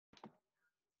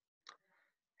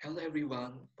Hello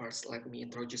everyone, first let me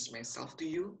introduce myself to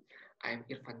you. I am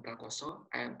Irvan Prakoso.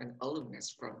 I am an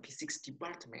alumnus from Physics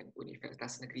Department,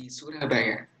 Universitas Negeri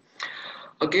Surabaya.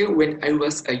 Okay, when I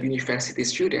was a university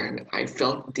student, I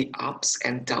felt the ups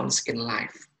and downs in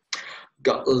life.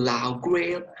 Got a low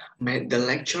grade, made the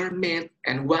lecture mate,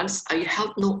 and once I had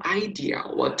no idea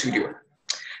what to do.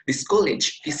 This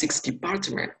college physics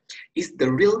department is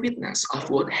the real witness of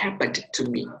what happened to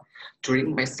me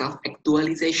during my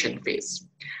self-actualization phase.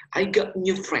 I got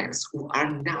new friends who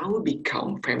are now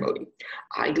become family.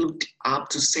 I looked up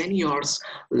to seniors,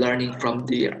 learning from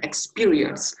their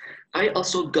experience. I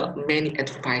also got many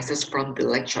advices from the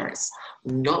lecturers,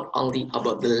 not only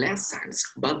about the lessons,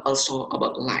 but also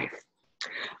about life.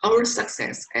 Our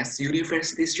success as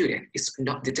university student is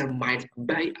not determined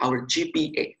by our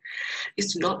GPA.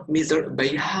 It's not measured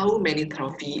by how many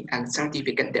trophy and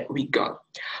certificate that we got.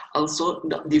 Also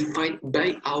not defined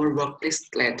by our workplace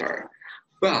later.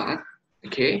 But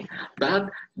okay, but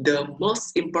the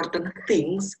most important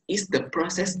things is the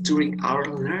process during our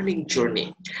learning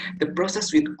journey. The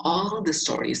process with all the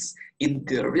stories in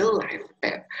the real life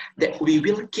path that we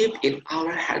will keep in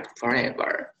our head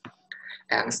forever.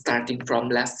 And starting from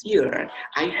last year,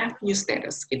 I have new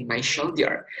status in my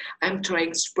shoulder. I'm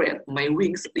trying to spread my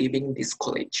wings leaving this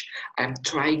college. I'm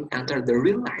trying to enter the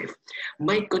real life.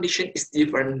 My condition is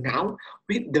different now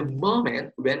with the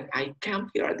moment when I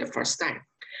came here the first time.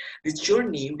 This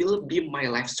journey will be my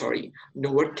life story.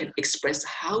 No word can express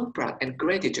how proud and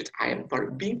gratitude I am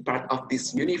for being part of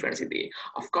this university.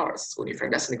 Of course,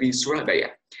 Universitas Negeri Surabaya.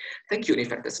 Thank you,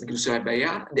 Universitas Negeri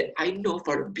Surabaya, that I know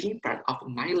for being part of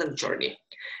my learning journey.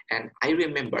 And I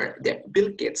remember that Bill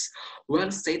Gates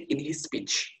once said in his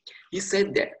speech, he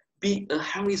said that be a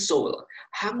hungry soul.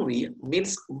 Hungry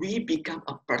means we become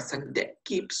a person that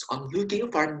keeps on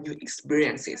looking for new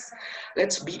experiences.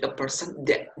 Let's be a person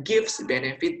that gives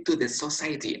benefit to the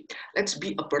society. Let's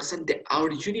be a person that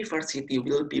our university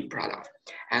will be proud of.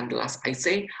 And last I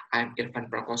say, I'm Irvan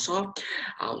Prakoso.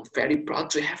 I'm very proud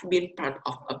to have been part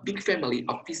of a big family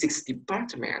of physics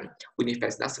department,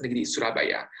 Universitas Negeri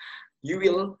Surabaya. You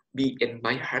will be in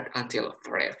my heart until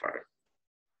forever.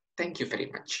 Thank you very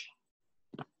much.